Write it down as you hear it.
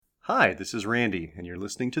Hi, this is Randy, and you're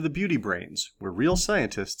listening to The Beauty Brains, where real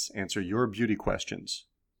scientists answer your beauty questions.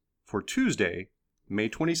 For Tuesday, May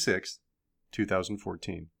 26th,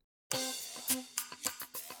 2014.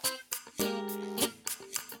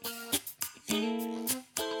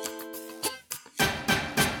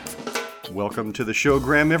 Welcome to the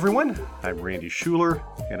showgram, everyone. I'm Randy Schuler,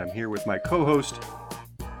 and I'm here with my co-host,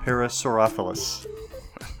 Parasaurophilus.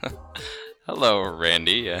 Hello,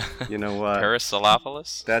 Randy. You know,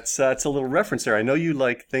 Parasaurophilus? That's a little reference there. I know you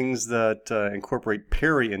like things that incorporate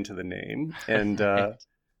peri into the name, and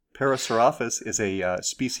Parasaurophus is a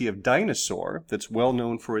species of dinosaur that's well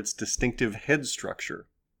known for its distinctive head structure.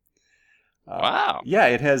 Wow. Yeah,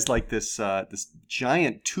 it has like this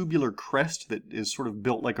giant tubular crest that is sort of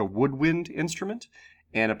built like a woodwind instrument,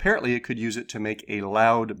 and apparently it could use it to make a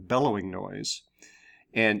loud bellowing noise.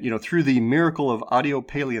 And, through the miracle of audio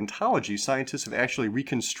paleontology, scientists have actually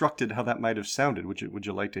reconstructed how that might have sounded. Would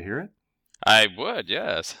you like to hear it? I would,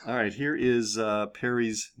 yes. All right, here is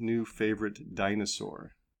Perry's new favorite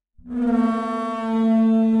dinosaur.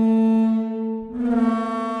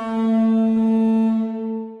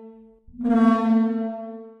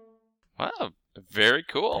 Wow, very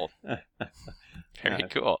cool. Very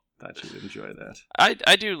cool. Thought you'd enjoy that.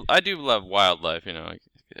 I do love wildlife,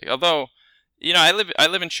 Although, I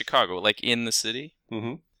live in Chicago, like in the city.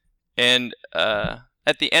 Mm-hmm. And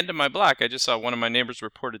at the end of my block, I just saw one of my neighbors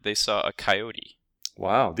reported they saw a coyote.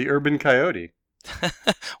 Wow, the urban coyote.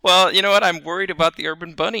 Well, you know what? I'm worried about the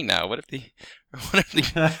urban bunny now. What if the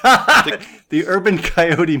the urban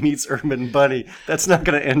coyote meets urban bunny? That's not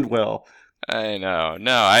going to end well. I know.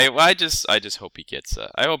 No, I just hope he gets.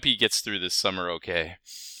 I hope he gets through this summer okay.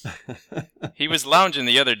 He was lounging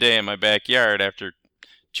the other day in my backyard after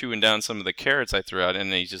chewing down some of the carrots I threw out,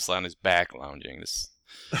 and he's just on his back lounging. This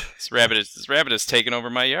rabbit is taking over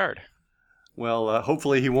my yard. Well,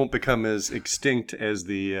 hopefully he won't become as extinct as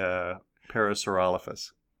the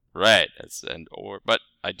Parasaurophilus. Right. But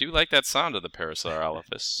I do like that sound of the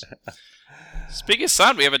Parasaurophilus. Speaking of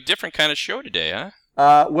sound, we have a different kind of show today,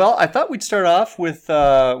 huh? Well, I thought we'd start off with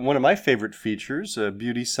one of my favorite features,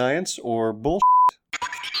 beauty science or bullshit.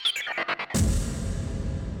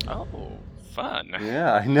 Oh, fun.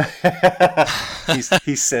 Yeah, I know.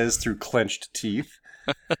 he says through clenched teeth.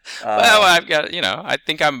 Well, I've got, I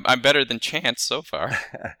think I'm better than Chance so far.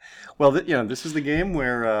 Well, this is the game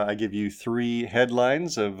where I give you 3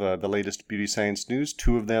 headlines of the latest beauty science news.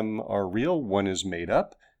 2 of them are real, 1 is made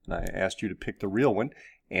up, and I asked you to pick the real one.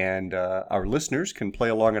 And our listeners can play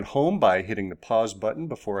along at home by hitting the pause button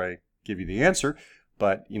before I give you the answer.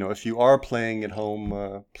 But, if you are playing at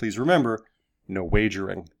home, please remember, no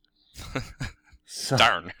wagering. So,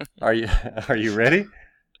 darn. Are you ready?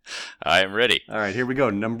 I am ready. All right, here we go.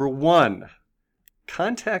 Number 1.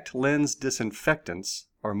 Contact lens disinfectants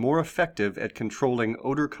are more effective at controlling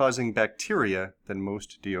odor-causing bacteria than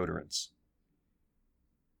most deodorants.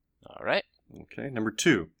 All right. Okay, number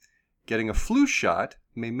 2. Getting a flu shot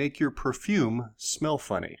may make your perfume smell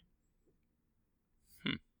funny.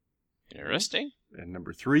 Interesting. And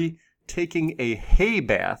number 3. Taking a hay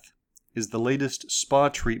bath is the latest spa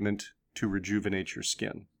treatment to rejuvenate your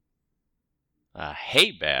skin. A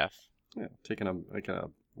hay bath? Yeah, taking a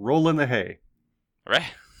roll in the hay.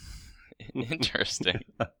 Right. Interesting.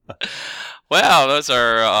 Well, those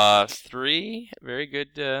are 3 very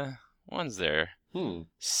good ones there.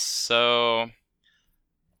 So,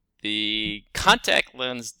 the contact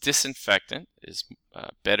lens disinfectant is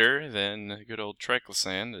better than the good old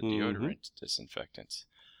triclosan, the deodorant disinfectant.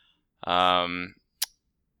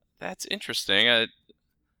 That's interesting. I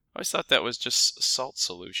always thought that was just salt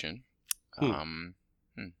solution.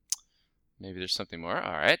 Maybe there's something more.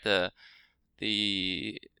 All right.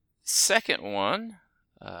 The second one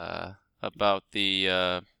about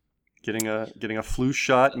the getting a flu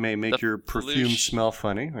shot may make your perfume smell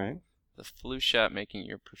funny, right? The flu shot making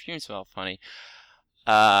your perfume smell funny.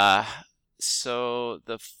 So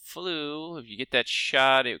the flu, if you get that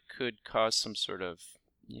shot, it could cause some sort of,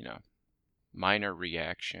 minor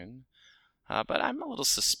reaction. But I'm a little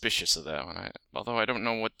suspicious of that one, although I don't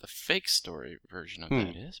know what the fake story version of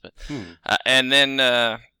that is. But and then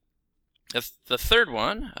the third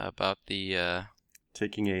one about the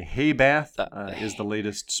taking a hay bath is the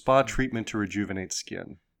latest spa treatment to rejuvenate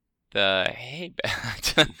skin. The hay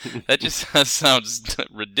bath. That just sounds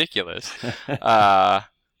ridiculous.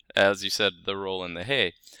 As you said, the roll in the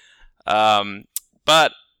hay.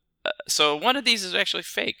 But so one of these is actually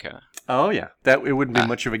fake, huh? Oh yeah, it wouldn't be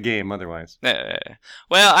much of a game otherwise.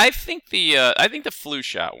 Well, I think the flu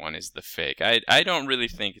shot one is the fake. I don't really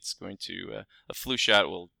think it's going to. A flu shot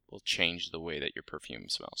will change the way that your perfume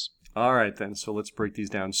smells. All right, then. So let's break these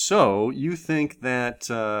down. So you think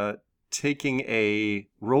that taking a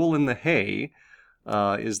roll in the hay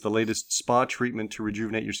is the latest spa treatment to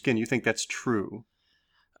rejuvenate your skin. You think that's true?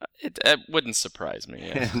 It wouldn't surprise me.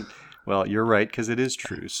 Yeah. And, well, you're right, because it is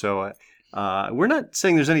true. So we're not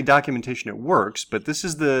saying there's any documentation it works, but this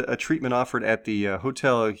is a treatment offered at the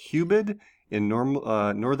Hotel Hubid in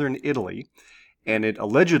northern Italy. And it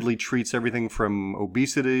allegedly treats everything from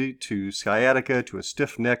obesity to sciatica to a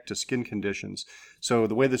stiff neck to skin conditions. So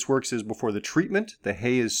the way this works is before the treatment, the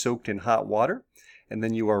hay is soaked in hot water, and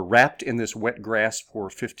then you are wrapped in this wet grass for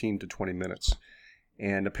 15 to 20 minutes.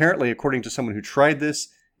 And apparently, according to someone who tried this,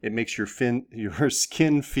 it makes your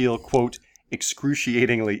skin feel, quote,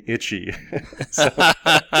 excruciatingly itchy.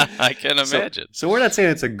 I can imagine. So we're not saying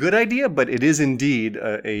it's a good idea, but it is indeed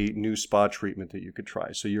a new spa treatment that you could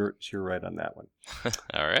try. So you're right on that one.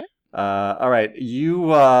 All right. All right. You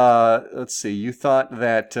let's see. You thought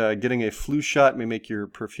that getting a flu shot may make your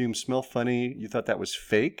perfume smell funny. You thought that was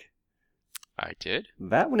fake. I did.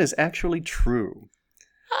 That one is actually true.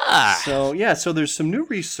 Ah. So there's some new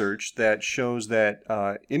research that shows that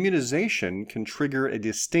immunization can trigger a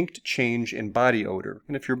distinct change in body odor.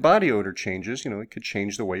 And if your body odor changes, it could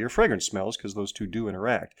change the way your fragrance smells because those two do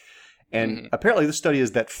interact. And apparently this study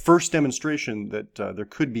is that first demonstration that there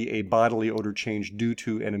could be a bodily odor change due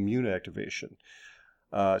to an immune activation.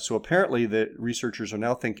 So apparently the researchers are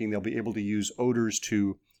now thinking they'll be able to use odors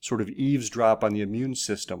to sort of eavesdrop on the immune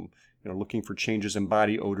system, looking for changes in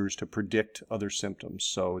body odors to predict other symptoms.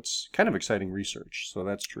 So it's kind of exciting research. So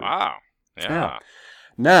that's true. Wow. Yeah.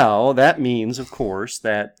 Now, that means, of course,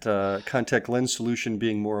 that contact lens solution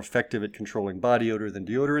being more effective at controlling body odor than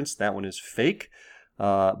deodorants, that one is fake.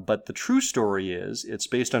 But the true story is it's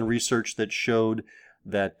based on research that showed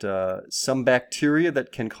that some bacteria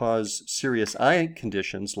that can cause serious eye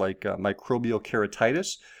conditions like microbial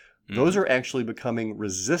keratitis, those are actually becoming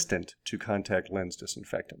resistant to contact lens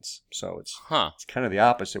disinfectants. So it's kind of the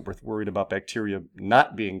opposite. We're worried about bacteria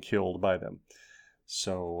not being killed by them.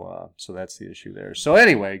 So that's the issue there. So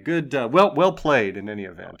anyway, good. Well played in any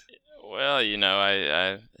event. Well,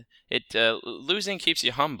 losing keeps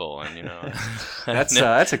you humble, and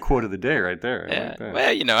that's a quote of the day right there. Yeah. Like that.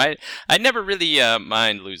 Well, I never really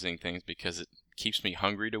mind losing things because it keeps me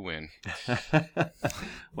hungry to win.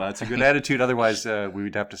 Well, it's a good attitude. Otherwise, we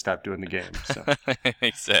would have to stop doing the game. So.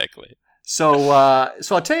 Exactly. So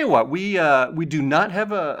I'll tell you what. We do not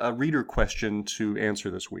have a reader question to answer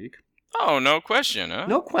this week. Oh, no question, huh?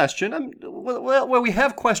 No question. Well, we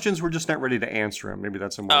have questions. We're just not ready to answer them. Maybe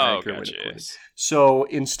that's a more accurate way to put it. So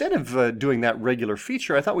instead of doing that regular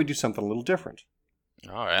feature, I thought we'd do something a little different.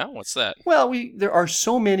 Oh, yeah? What's that? Well, there are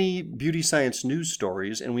so many beauty science news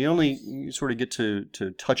stories, and we only sort of get to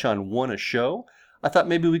touch on one a show. I thought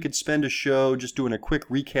maybe we could spend a show just doing a quick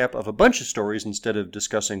recap of a bunch of stories instead of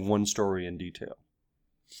discussing one story in detail.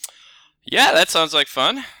 Yeah, that sounds like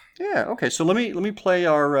fun. Yeah, okay. So let me play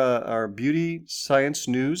our beauty science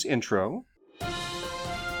news intro.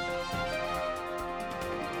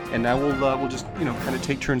 And now we'll just kind of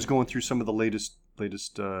take turns going through some of the latest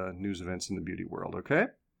news events in the beauty world. Okay.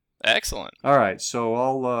 Excellent. All right. So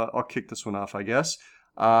I'll kick this one off, I guess.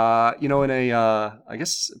 In a I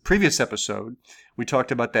guess previous episode we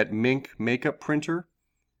talked about that Mink makeup printer.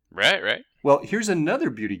 Right. Well, here's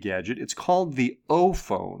another beauty gadget. It's called the O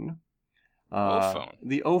phone. O-phone.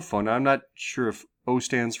 The O phone. Now, I'm not sure if O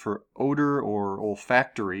stands for odor or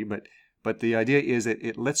olfactory, but the idea is that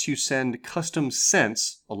it lets you send custom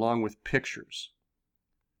scents along with pictures.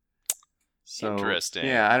 So, interesting.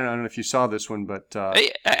 Yeah, I don't know if you saw this one, but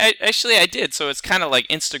I did. So it's kind of like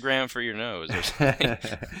Instagram for your nose or something.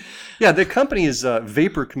 Yeah, the company is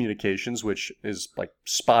Vapor Communications, which is like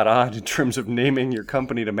spot on in terms of naming your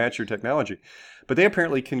company to match your technology. But they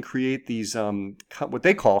apparently can create these what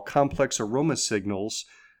they call complex aroma signals,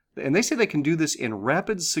 and they say they can do this in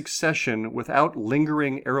rapid succession without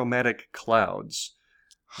lingering aromatic clouds.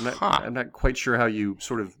 I'm not quite sure how you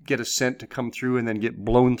sort of get a scent to come through and then get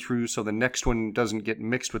blown through so the next one doesn't get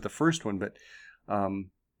mixed with the first one. But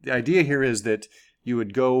the idea here is that you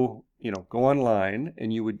would go online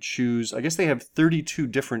and you would choose, I guess they have 32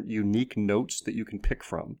 different unique notes that you can pick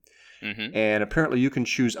from. Mm-hmm. And apparently you can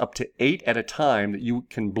choose up to 8 at a time that you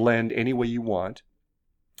can blend any way you want.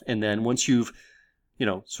 And then once you've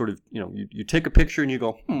you take a picture and you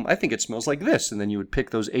go, I think it smells like this. And then you would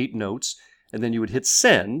pick those 8 notes. And then you would hit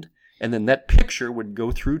send, and then that picture would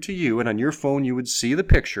go through to you, and on your phone you would see the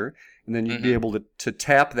picture, and then you'd be able to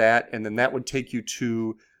tap that, and then that would take you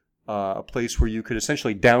to a place where you could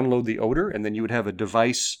essentially download the odor, and then you would have a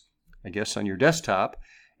device, I guess, on your desktop,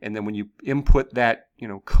 and then when you input that,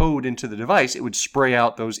 code into the device, it would spray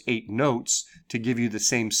out those 8 notes to give you the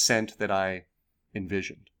same scent that I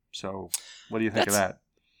envisioned. So, what do you think of that?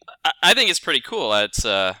 I think it's pretty cool. It's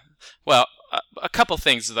well, a couple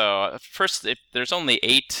things though. First, if there's only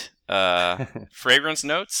 8 fragrance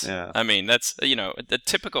notes, Yeah. I mean that's the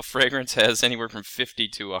typical fragrance has anywhere from 50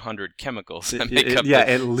 to 100 chemicals that make up.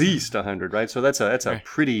 At least 100, right? So that's a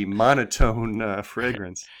pretty monotone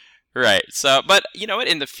fragrance. Right. So, but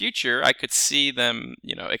in the future, I could see them,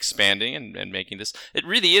 expanding and making this. It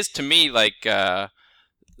really is to me like the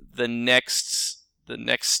next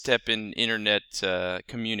step in internet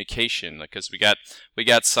communication, because we got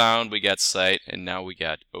sound, we got sight, and now we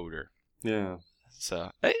got odor. Yeah.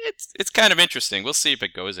 So it's kind of interesting. We'll see if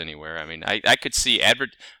it goes anywhere. I mean, I could see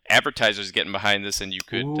advertisers getting behind this, and you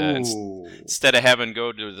could instead of having to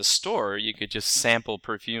go to the store, you could just sample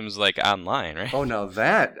perfumes like online, right? Oh, now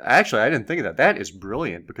that actually I didn't think of that. That is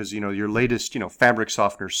brilliant because your latest fabric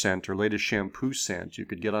softener scent or latest shampoo scent you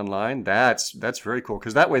could get online. That's very cool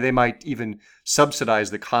because that way they might even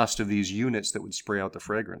subsidize the cost of these units that would spray out the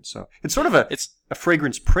fragrance. So it's sort of a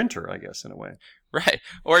fragrance printer, I guess, in a way. Right.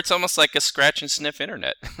 Or it's almost like a scratch and sniff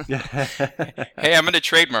internet. Hey, I'm going to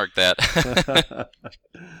trademark that.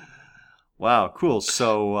 Wow, cool.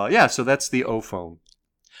 So, so that's the O-phone.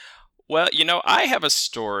 Well, I have a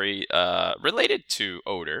story related to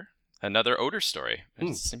odor, another odor story.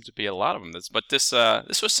 There seems to be a lot of them. But this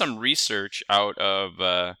was some research out of,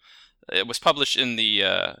 it was published in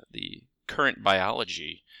the Current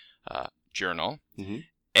Biology journal. Mm-hmm.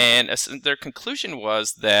 And their conclusion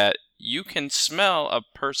was that you can smell a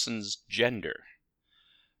person's gender.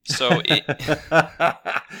 So what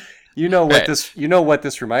this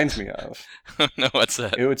reminds me of. No, what's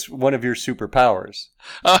that? It's one of your superpowers.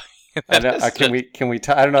 Oh, I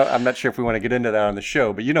don't know. I'm not sure if we want to get into that on the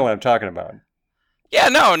show, but you know what I'm talking about. Yeah,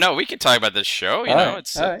 no, we can talk about this show.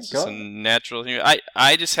 It's just a natural thing.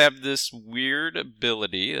 I just have this weird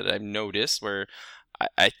ability that I've noticed where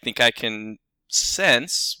I think I can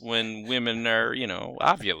sense when women are,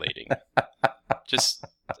 ovulating. just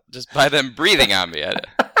by them breathing on me.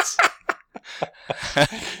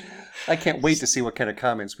 I can't wait to see what kind of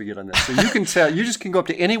comments we get on this. So you can tell, you just can go up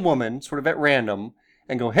to any woman sort of at random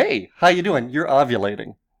and go, "Hey, how you doing? You're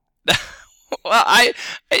ovulating." Well,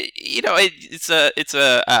 it's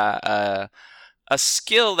a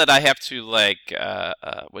skill that I have to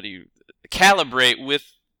calibrate with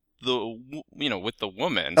the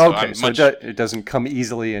woman. Okay, so it doesn't come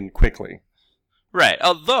easily and quickly. Right.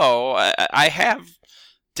 Although I have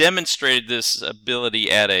demonstrated this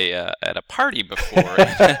ability at a party before.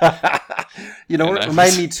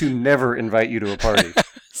 Remind me to never invite you to a party.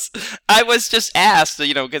 I was just asked,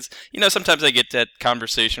 because sometimes I get that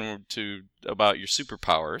conversation about your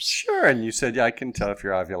superpowers. Sure, and you said, "Yeah, I can tell if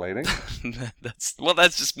you're ovulating."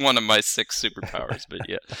 That's just one of my 6 superpowers, but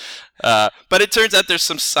yeah. But it turns out there's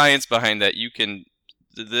some science behind that. You can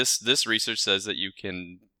this research says that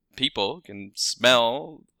people can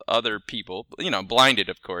smell other people, blinded,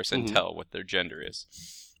 of course, and tell what their gender is.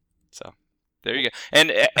 So there you go.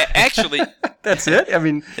 And actually, that's it. I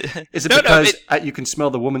mean, is it because you can smell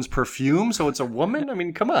the woman's perfume, so it's a woman? I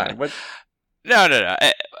mean, come on. What? No.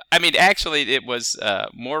 I mean, actually, it was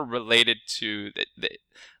more related to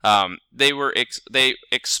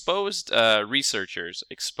researchers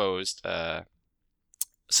exposed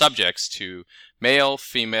subjects to male,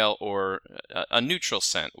 female, or a neutral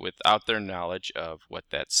scent without their knowledge of what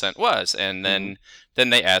that scent was, and then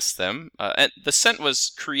they asked them. And the scent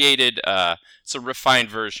was created. It's a refined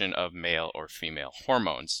version of male or female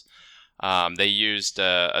hormones. They used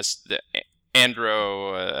the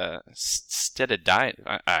androstetidione.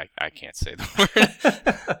 I can't say the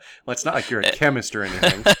word. Well, it's not like you're a chemist or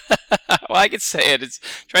anything. Well, I could say it. It's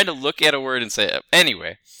trying to look at a word and say it.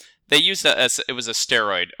 Anyway, they used it was a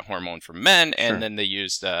steroid hormone for men, and then they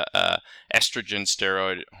used estrogen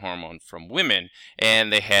steroid hormone from women,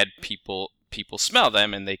 and they had people smell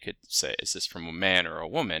them, and they could say, is this from a man or a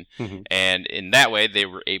woman? Mm-hmm. And in that way, they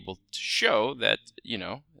were able to show that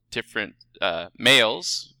different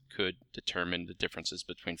males could determine the differences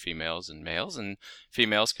between females and males, and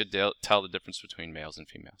females could tell the difference between males and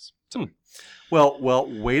females. So, Well,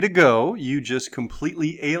 way to go. You just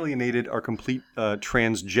completely alienated our complete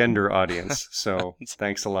transgender audience. So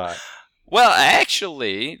thanks a lot. Well,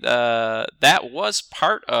 actually, that was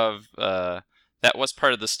part of the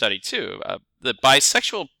study too. The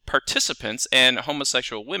bisexual participants and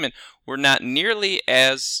homosexual women were not nearly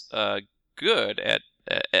as good at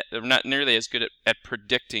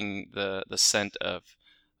predicting the scent of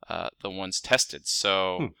the ones tested.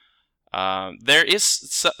 So There is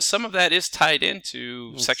some of that is tied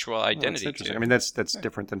into sexual identity. That's interesting. Too. I mean, that's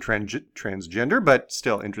different than transgender, but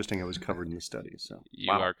still interesting. It was covered in the study. So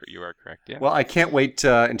you are correct. Yeah. Well, I can't wait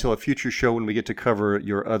until a future show when we get to cover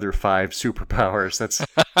your other 5 superpowers.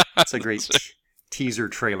 That's a great teaser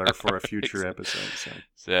trailer for a future episode. So.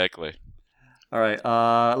 Exactly. All right.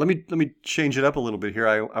 Let me change it up a little bit here.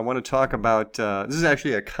 I want to talk about this is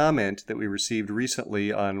actually a comment that we received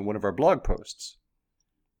recently on one of our blog posts.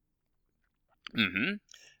 Mm-hmm.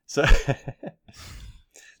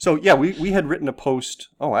 So yeah, we had written a post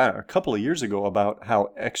a couple of years ago about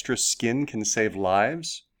how extra skin can save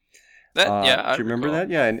lives. Do you remember recall. that?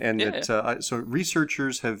 Yeah, and Yeah. so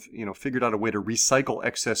researchers have figured out a way to recycle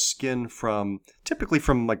excess skin typically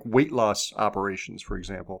from like weight loss operations, for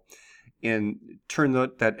example, and turn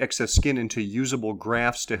that excess skin into usable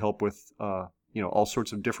grafts to help with all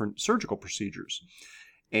sorts of different surgical procedures.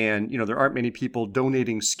 And there aren't many people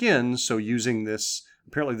donating skin, so using this,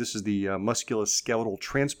 apparently this is the Musculoskeletal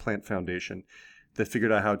Transplant Foundation that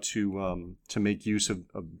figured out how to make use of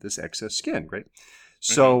this excess skin, right?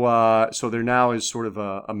 So there now is sort of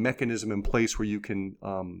a mechanism in place where you can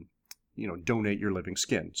donate your living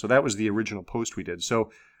skin. So that was the original post we did.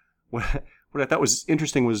 So what I thought was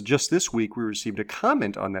interesting was just this week we received a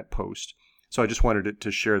comment on that post. So I just wanted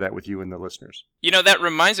to share that with you and the listeners. That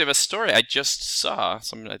reminds me of a story I just saw. I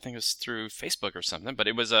think it was through Facebook or something. But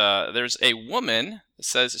it was there's a woman that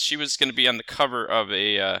says she was going to be on the cover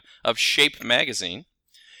of Shape magazine,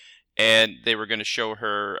 and they were going to show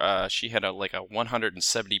her. She had a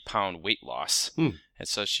 170-pound weight loss, and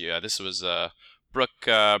so this was Brooke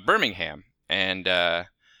Birmingham, and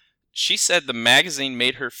she said the magazine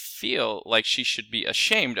made her feel like she should be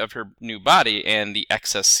ashamed of her new body and the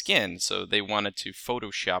excess skin, so they wanted to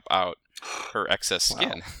Photoshop out her excess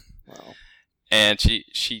skin. Wow. And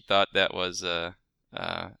she thought that was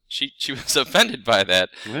she was offended by that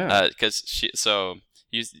because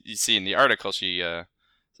you see in the article you can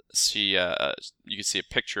see a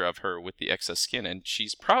picture of her with the excess skin, and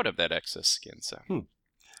she's proud of that excess skin. So.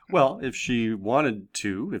 Well, if she wanted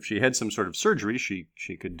to, if she had some sort of surgery, she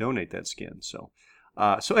could donate that skin. So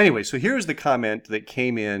anyway, so here's the comment that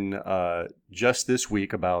came in just this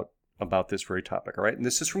week about this very topic. All right, and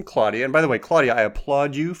this is from Claudia. And by the way, Claudia, I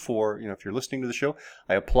applaud you for if you're listening to the show,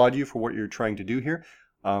 I applaud you for what you're trying to do here.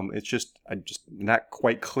 I'm just not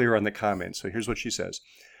quite clear on the comment. So here's what she says: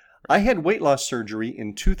 I had weight loss surgery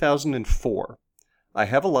in 2004. I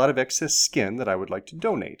have a lot of excess skin that I would like to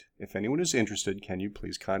donate. If anyone is interested, can you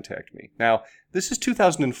please contact me? Now, this is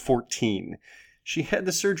 2014. She had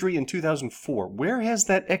the surgery in 2004. Where has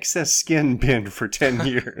that excess skin been for 10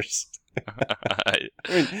 years?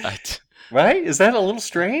 Right? Is that a little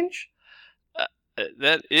strange?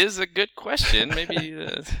 That is a good question. Maybe,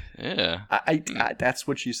 yeah. That's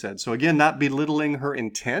what she said. So again, not belittling her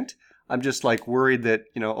intent. I'm just worried that,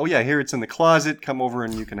 here it's in the closet, come over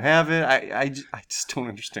and you can have it. I just don't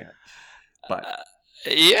understand. But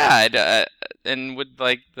and would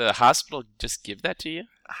the hospital just give that to you?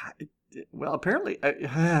 Well, apparently,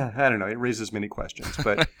 I don't know. It raises many questions.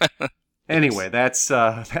 But anyway, that's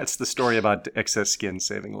the story about excess skin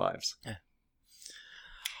saving lives.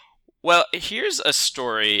 Well, here's a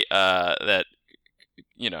story that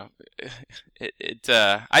I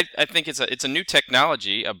think it's a new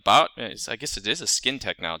technology about. I guess it is a skin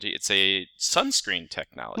technology. It's a sunscreen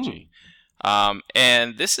technology,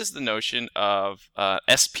 and this is the notion of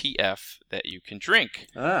SPF that you can drink.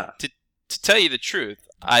 To tell you the truth,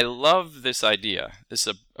 I love this idea. This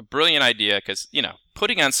is a brilliant idea because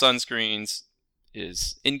putting on sunscreens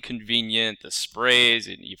is inconvenient. The sprays,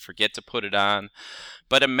 and you forget to put it on.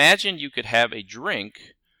 But imagine you could have a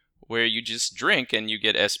drink where you just drink and you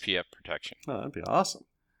get SPF protection. Oh, that'd be awesome.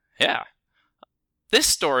 Yeah. This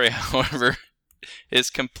story, however, is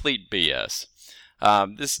complete BS.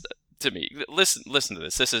 To me, listen to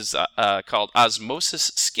this. This is called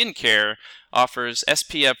Osmosis Skincare offers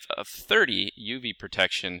SPF 30 UV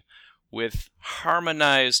protection with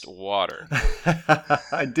harmonized water.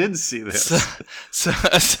 I did see this. So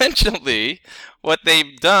essentially, what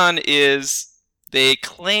they've done is they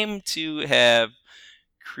claim to have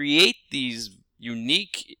create these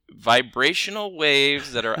unique vibrational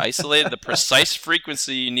waves that are isolated, the precise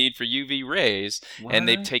frequency you need for UV rays, and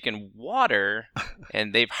they've taken water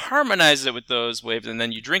and they've harmonized it with those waves, and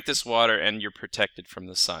then you drink this water and you're protected from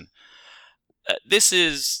the sun. This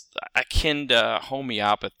is akin to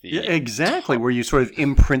homeopathy. Yeah, exactly, where you sort of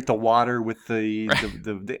imprint the water with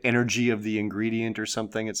the energy of the ingredient or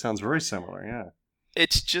something. It sounds very similar, yeah.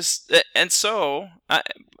 It's just, and so,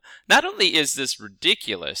 not only is this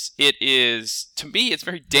ridiculous, it is, to me, it's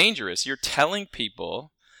very dangerous. You're telling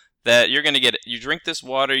people that you're going to get, you drink this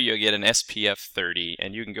water, you'll get an SPF 30,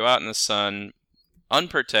 and you can go out in the sun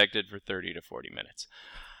unprotected for 30 to 40 minutes.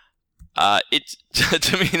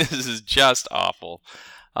 To me, this is just awful.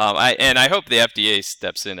 I hope the FDA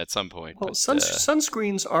steps in at some point. Well, but,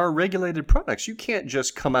 sunscreens are regulated products. You can't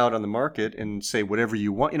just come out on the market and say whatever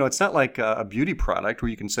you want. It's not like a beauty product where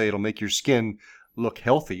you can say it'll make your skin look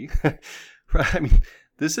healthy. I mean,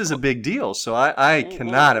 this is a big deal, so I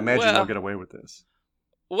cannot imagine they'll get away with this.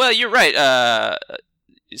 Well, you're right.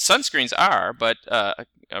 Sunscreens are, but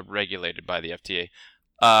regulated by the FDA.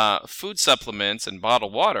 Food supplements and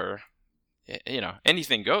bottled water,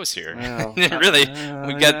 anything goes here. Well, really,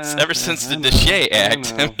 we got ever since the Deshay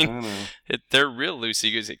Act. I mean, they're real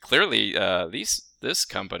loosey-goosey. Clearly, this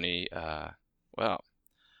company, well,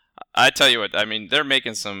 I tell you what, I mean, they're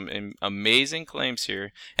making some amazing claims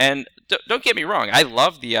here. And don't get me wrong, I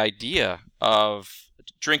love the idea of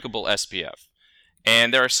drinkable SPF.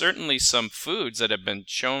 And there are certainly some foods that have been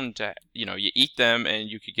shown to, you eat them and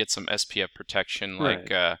you could get some SPF protection,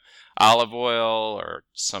 like olive oil or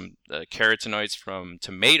some carotenoids from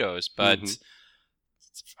tomatoes. But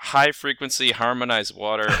high frequency harmonized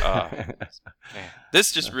water, man,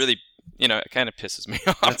 this just really, it kind of pisses me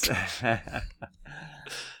off.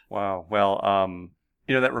 Wow. Well,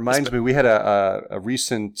 that reminds me, we had a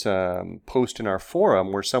recent post in our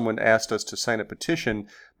forum where someone asked us to sign a petition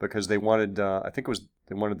because they wanted,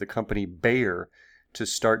 they wanted the company Bayer to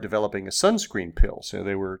start developing a sunscreen pill. So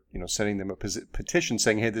they were, sending them a petition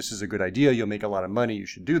saying, hey, this is a good idea. You'll make a lot of money. You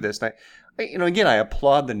should do this. And again, I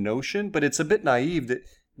applaud the notion, but it's a bit naive that,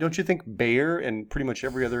 don't you think Bayer and pretty much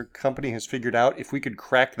every other company has figured out if we could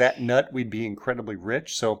crack that nut, we'd be incredibly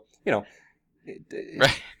rich? So,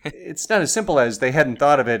 it's not as simple as they hadn't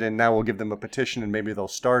thought of it and now we'll give them a petition and maybe they'll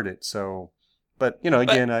start it. So, but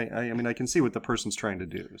again, I mean, I can see what the person's trying to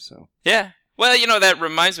do. So yeah, well, that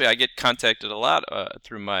reminds me, I get contacted a lot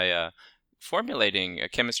through my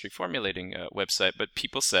chemistry formulating website. But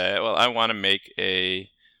people say, well, I want to make a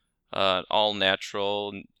all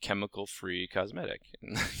natural, chemical free cosmetic.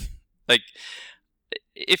 Like,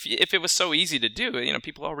 if it was so easy to do,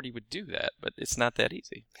 people already would do that, but it's not that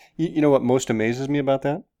easy. You know what most amazes me about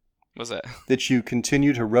that? What's that? That you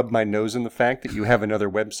continue to rub my nose in the fact that you have another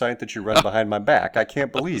website that you run behind my back. I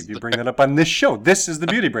can't believe you bring that up on this show. This is the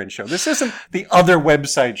Beauty Brain Show. This isn't the other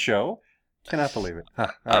website show. Cannot believe it.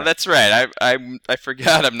 Huh, right. That's right. I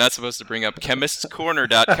forgot I'm not supposed to bring up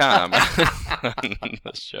chemistscorner.com on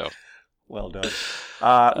the show. Well done.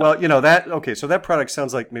 So that product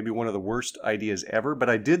sounds like maybe one of the worst ideas ever, but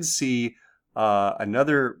I did see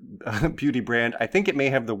another beauty brand. I think it may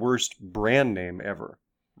have the worst brand name ever.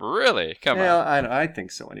 Really? Come on. Yeah, I think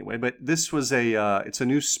so anyway. But this was it's a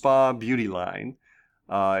new spa beauty line.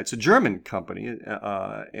 It's a German company,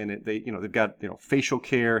 and they've got facial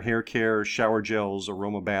care, hair care, shower gels,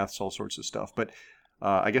 aroma baths, all sorts of stuff. But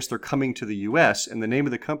I guess they're coming to the U.S. and the name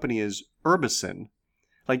of the company is Herbicin.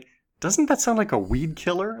 Like, doesn't that sound like a weed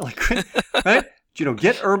killer? Like, right?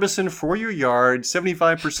 Get Herbicin for your yard,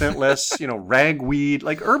 75% less, ragweed.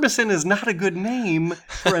 Like, Herbicin is not a good name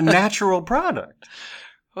for a natural product.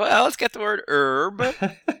 Well, let's get the word herb.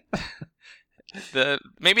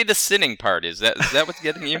 Maybe the sinning part is that what's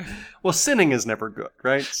getting you? Well, sinning is never good,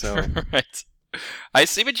 right? So right. I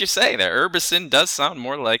see what you're saying there. Herbicin does sound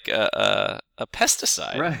more like a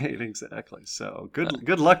pesticide. Right, exactly. So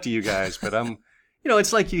good luck to you guys. But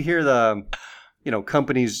it's like you hear the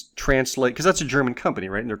companies translate, because that's a German company,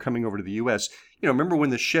 right? And they're coming over to the U.S. Remember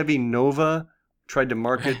when the Chevy Nova tried to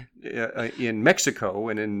market in Mexico,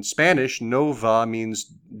 and in Spanish, Nova means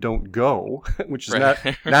don't go, which is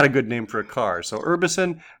not a good name for a car. So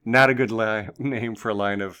Herbicin, not a good name for a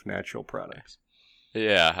line of natural products.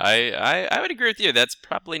 Yeah, I would agree with you. That's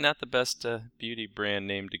probably not the best beauty brand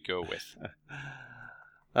name to go with.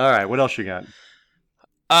 All right, what else you got?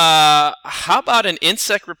 How about an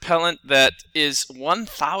insect repellent that is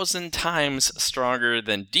 1,000 times stronger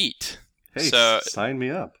than DEET? Hey, sign me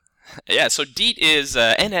up. Yeah, so DEET is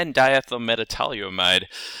N,N-diethylmetatoluamide.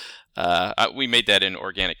 We made that in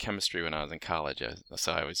organic chemistry when I was in college,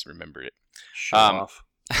 so I always remembered it. Show off.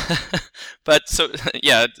 But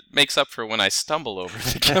it makes up for when I stumble over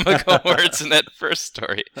the chemical words in that first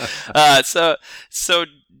story.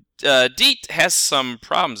 DEET has some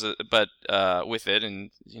problems, but with it,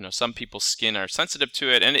 and some people's skin are sensitive to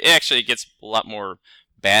it, and it actually gets a lot more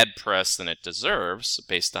bad press than it deserves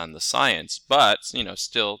based on the science. But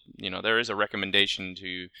still, there is a recommendation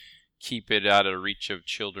to keep it out of reach of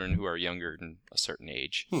children who are younger than a certain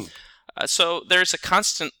age. So there's a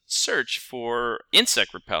constant search for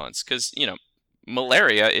insect repellents because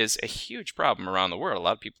malaria is a huge problem around the world. A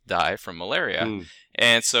lot of people die from malaria.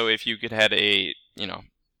 And so if you could have a,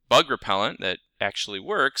 bug repellent that actually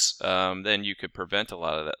works, then you could prevent a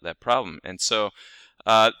lot of that problem. And so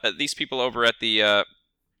these people over at the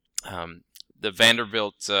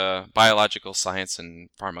Vanderbilt Biological Science and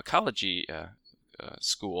Pharmacology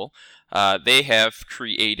School, they have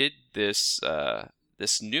created this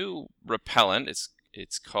new repellent.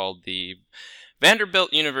 It's called the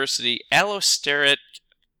Vanderbilt University Allosteric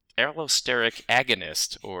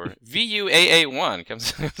Agonist, or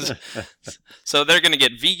VUAA1. So they're going to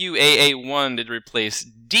get VUAA1 to replace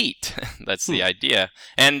DEET. That's the idea.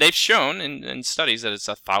 And they've shown in studies that it's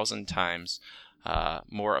 1,000 times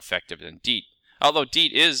more effective than DEET. Although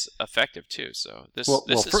DEET is effective too, so this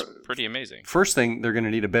is pretty amazing. First thing, they're going to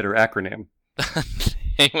need a better acronym.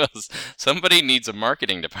 Well, somebody needs a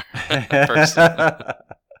marketing department person.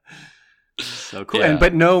 So cool. Yeah.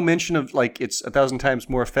 But no mention of it's 1,000 times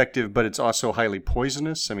more effective, but it's also highly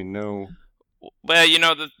poisonous. I mean, no. Well,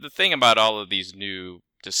 the thing about all of these new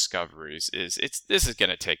discoveries is this is going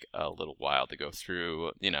to take a little while to go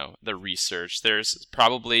through, the research. There's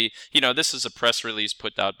probably, this is a press release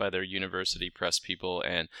put out by their university press people,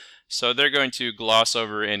 and so they're going to gloss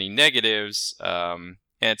over any negatives,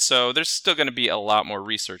 and so there's still going to be a lot more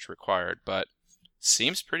research required, but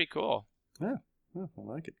seems pretty cool. Yeah, I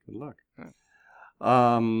like it. Good luck.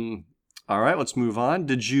 All right, let's move on.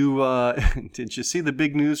 Did you see the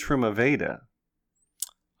big news from Aveda?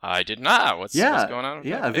 I did not. What's going on with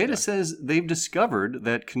Aveda says they've discovered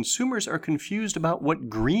that consumers are confused about what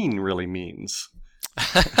green really means.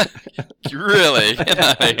 Really? Get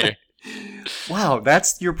out of here. Wow,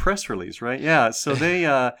 that's your press release, right? Yeah, so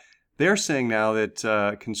they're saying now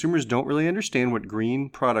that consumers don't really understand what green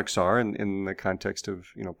products are in the context of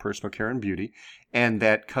personal care and beauty, and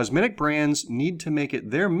that cosmetic brands need to make it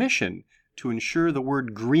their mission to ensure the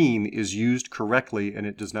word green is used correctly and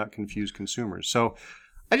it does not confuse consumers. So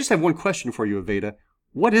I just have one question for you, Aveda.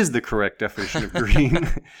 What is the correct definition of green? And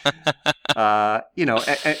I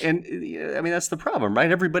mean, that's the problem, right?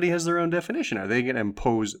 Everybody has their own definition. Are they going to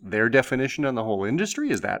impose their definition on the whole industry?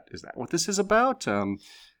 Is that what this is about? For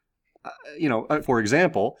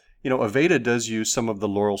example, Aveda does use some of the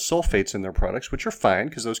lauryl sulfates in their products, which are fine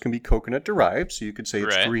because those can be coconut derived. So you could say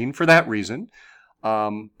it's green for that reason.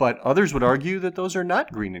 But others would argue that those are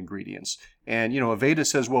not green ingredients. And, Aveda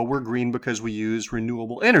says, well, we're green because we use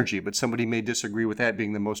renewable energy, but somebody may disagree with that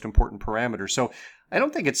being the most important parameter. So I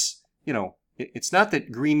don't think it's not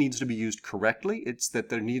that green needs to be used correctly. It's that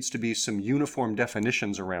there needs to be some uniform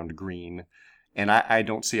definitions around green. And I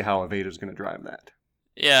don't see how Aveda is going to drive that.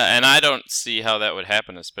 Yeah, and I don't see how that would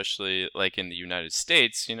happen, especially like in the United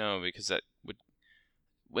States, because that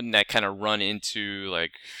wouldn't that kind of run into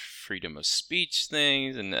like freedom of speech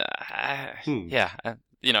things, and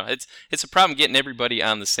it's a problem getting everybody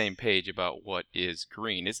on the same page about what is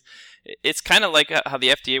green. It's kind of like how the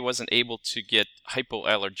FDA wasn't able to get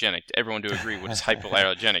hypoallergenic, everyone to agree what does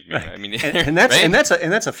hypoallergenic mean. I mean, and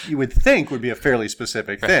that's you would think would be a fairly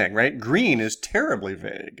specific thing, right? Green is terribly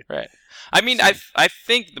vague, right? I mean, I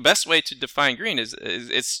think the best way to define green is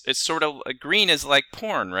it's sort of green is like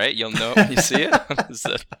porn, right? You'll know when you see it. Is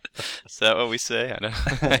that what we say? I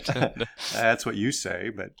don't know. That's what you say,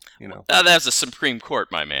 but that's the Supreme Court,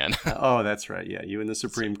 my man. Oh, that's right. Yeah, you in the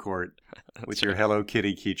Supreme Court with your Hello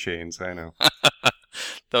Kitty keychains. I know.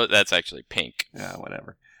 Though that's actually pink. Yeah,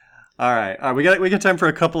 whatever. All right. We got time for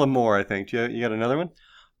a couple of more, I think. You got another one?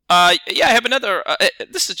 Yeah, I have another.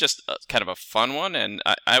 This is just kind of a fun one, and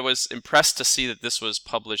I was impressed to see that this was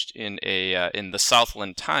published in the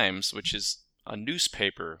Southland Times, which is a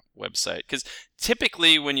newspaper website. Because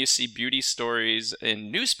typically, when you see beauty stories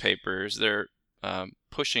in newspapers, they're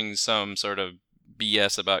pushing some sort of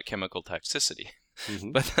BS about chemical toxicity.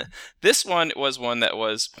 Mm-hmm. But this one was one that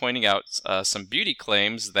was pointing out some beauty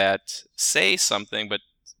claims that say something, but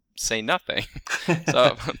say nothing.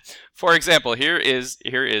 So, for example, here is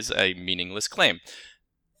a meaningless claim.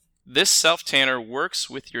 This self-tanner works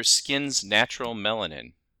with your skin's natural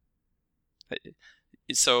melanin.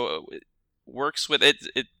 So, works with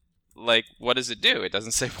it. Like, what does it do? It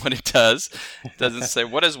doesn't say what it does. It doesn't say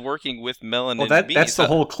what is working with melanin means. That's the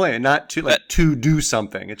whole claim, not to do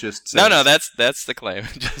something. It just says... No, that's the claim.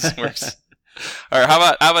 It just works. All right,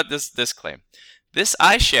 how about this claim? This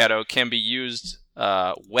eyeshadow can be used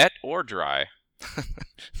wet or dry.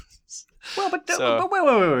 Well, but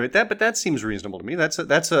wait. That seems reasonable to me. That's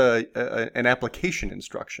an application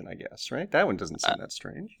instruction, I guess, right? That one doesn't seem that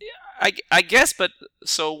strange. Yeah, I guess, but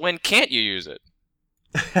so when can't you use it?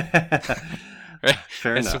 Right?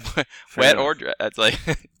 Fair enough. Wet or dry. It's like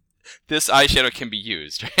this eyeshadow can be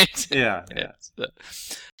used, right? Yeah, yeah.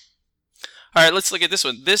 All right, let's look at this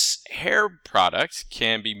one. This hair product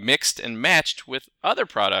can be mixed and matched with other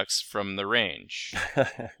products from the range.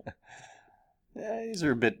 Yeah, these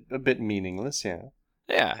are a bit meaningless, yeah.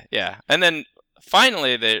 Yeah. And then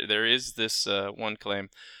finally, there is this one claim.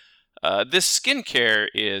 This skincare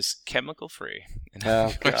is chemical free.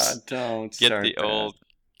 Oh God, don't get start the that. old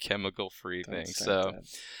chemical free Don't thing. start So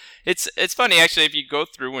that. it's funny actually if you go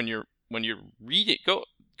through when you read it,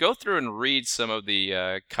 go through and read some of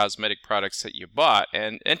the cosmetic products that you bought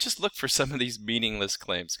and just look for some of these meaningless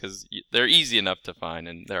claims because they're easy enough to find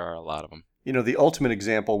and there are a lot of them. You know, the ultimate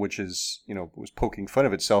example, which is, was poking fun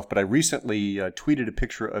of itself, but I recently tweeted a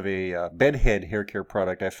picture of a bedhead hair care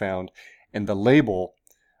product I found, and the label,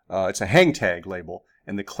 it's a hang tag label,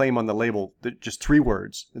 and the claim on the label, just 3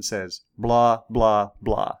 words. It says, blah, blah,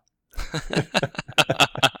 blah.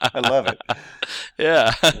 I love it.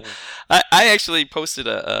 Yeah. I actually posted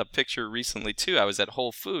a picture recently, too. I was at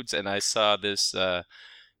Whole Foods, and I saw this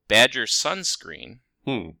Badger sunscreen.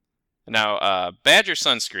 Now, Badger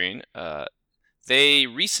sunscreen, they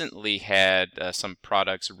recently had some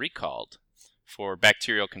products recalled for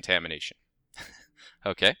bacterial contamination.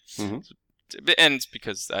 Okay? Mm-hmm. And it's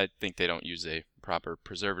because I think they don't use a proper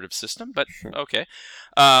preservative system, but sure. Okay.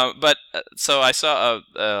 So I saw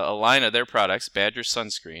a line of their products, Badger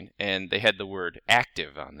sunscreen, and they had the word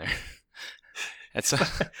active on there. And so,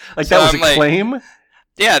 like so that was a claim?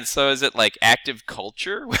 Yeah, so is it like active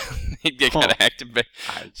culture? They got active.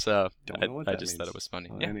 So I just thought it was funny.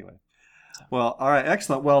 Well, yeah. Anyway. Well, all right,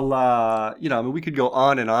 excellent. Well, I mean, we could go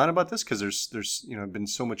on and on about this because there's been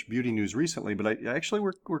so much beauty news recently, but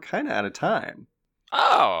we're kind of out of time.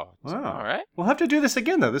 Oh, wow. All right. We'll have to do this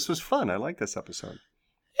again, though. This was fun. I like this episode.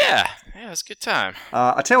 Yeah, it was a good time.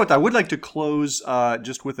 I'll tell you what, I would like to close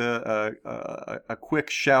just with a quick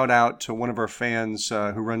shout out to one of our fans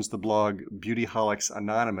who runs the blog Beautyholics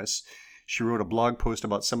Anonymous. She wrote a blog post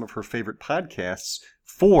about some of her favorite podcasts.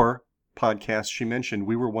 4 podcasts she mentioned.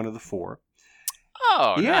 We were one of the 4.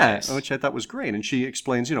 Oh, yeah, nice. Which I thought was great. And she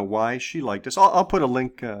explains, why she liked us. I'll put a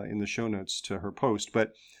link in the show notes to her post.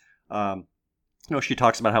 But, she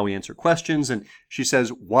talks about how we answer questions. And she says,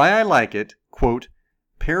 why I like it, quote,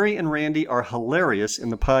 Perry and Randy are hilarious in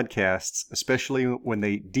the podcasts, especially when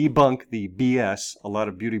they debunk the BS a lot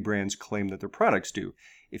of beauty brands claim that their products do.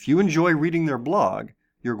 If you enjoy reading their blog,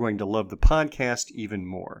 you're going to love the podcast even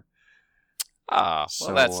more. Ah,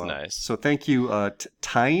 well, that's nice. So thank you.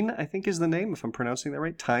 Tyne, I think is the name, if I'm pronouncing that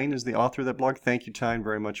right. Tyne is the author of that blog. Thank you, Tyne,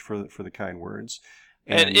 very much for the kind words.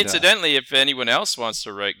 And incidentally, if anyone else wants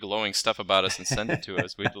to write glowing stuff about us and send it to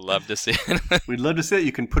us, we'd love to see it. We'd love to see it.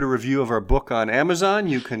 You can put a review of our book on Amazon.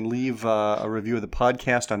 You can leave a review of the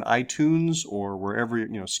podcast on iTunes or wherever,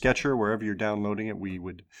 Sketcher, wherever you're downloading it. We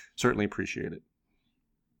would certainly appreciate it.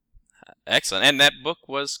 Excellent. And that book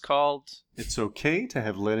was called? It's Okay to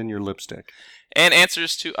Have Lead in Your Lipstick. And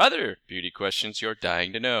answers to other beauty questions you're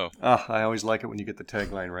dying to know. I always like it when you get the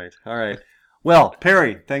tagline right. All right. Well,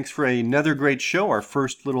 Perry, thanks for another great show. Our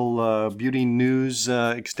first little beauty news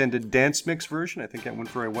extended dance mix version. I think that went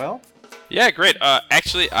very well. Yeah, great.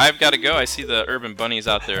 Actually, I've got to go. I see the urban bunnies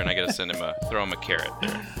out there, and I got to throw him a carrot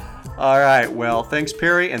there. All right. Well, thanks,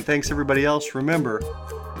 Perry, and thanks everybody else. Remember,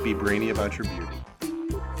 be brainy about your beauty.